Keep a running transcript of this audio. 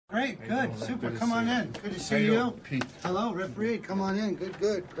Great, good, super. Come on in. Good to see you. Pete. Hello, Rip Reed. Come on in.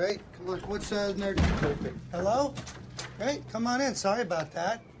 Good. Great. Come on. What's nerd? Hello. Great. Come on in. Sorry about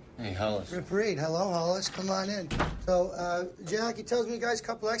that. Hey, Hollis. Rip Reed. Hello, Hollis. Come on in. So, Jackie tells me you guys a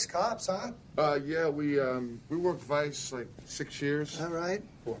couple ex-cops, huh? Yeah, we worked Vice like 6 years. All right.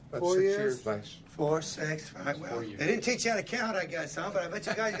 About 4 6 years? Vice. 4, 6. Right. Well, 4 years. they didn't teach you how to count, I guess, huh? But I bet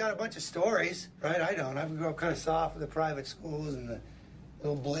you guys got a bunch of stories, right? I don't. I grew up kind of soft with the private schools and the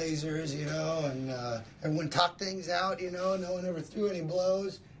little blazers, you know, and everyone talked things out, you know. No one ever threw any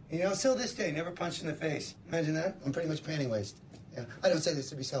blows. You know, still this day, never punched in the face. Imagine that. I'm pretty much panty waist. Yeah. I don't say this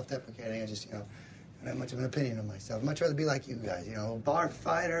to be self-deprecating. I just, you know, don't have much of an opinion of myself. I'd much rather be like you guys, you know, bar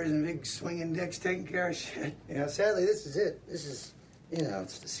fighters and big swinging dicks taking care of shit. You know, sadly, this is it. This is, you know,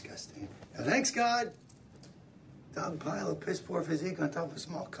 it's disgusting. Now, thanks God, dog pile of piss poor physique on top of a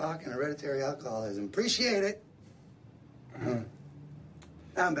small cock and hereditary alcoholism. Appreciate it.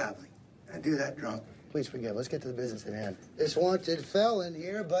 Now I'm babbling. I do that drunk. Please forgive. Let's get to the business at hand. This wanted felon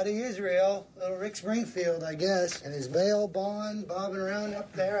here, Buddy Israel, little Rick Springfield, I guess, and his bail bond bobbing around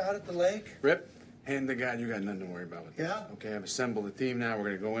up there out at the lake. Rip, hand to God, you got nothing to worry about with this. Yeah? Okay, I've assembled a team now. We're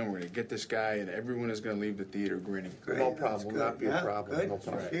going to go in, we're going to get this guy, and everyone is going to leave the theater grinning. Great, No that's problem. Will good. not be a problem. Good. No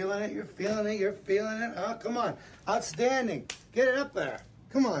problem. You're feeling it, you're feeling it. Oh, come on. Outstanding. Get it up there.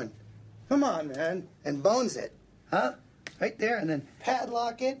 Come on. Come on, man. And bones it. Huh? Right there, and then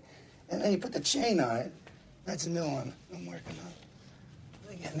padlock it, and then you put the chain on it. That's a new one I'm working on.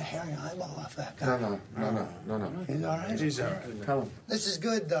 Really getting the hairy eyeball off that guy. No. He's all right? He's all right. Tell him. This is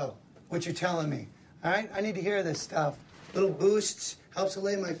good, though, what you're telling me. All right? I need to hear this stuff. Little boosts, helps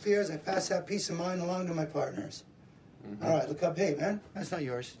allay my fears. I pass that peace of mind along to my partners. Mm-hmm. All right, look up. Hey, man, that's not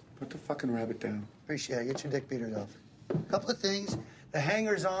yours. Put the fucking rabbit down. Appreciate it. Get your dick beaters off. A couple of things. The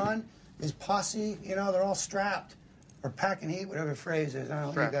hangers-on, his posse, you know, they're all strapped. Or packing heat, whatever the phrase is. I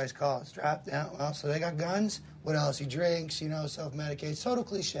don't know what you guys call it. Strapped down. Well, so they got guns. What else? He drinks, you know, self-medicates. Total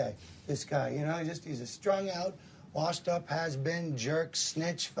cliche, this guy, you know. He's a strung-out, washed-up, has-been, jerk,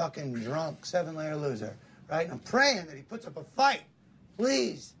 snitch, fucking drunk, 7-layer loser, right? I'm praying that he puts up a fight.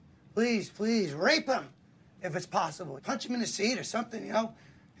 Please, rape him if it's possible. Punch him in the seat or something, you know.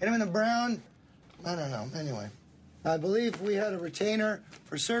 Hit him in the brown. I don't know. Anyway, I believe we had a retainer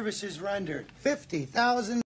for services rendered. $50,000.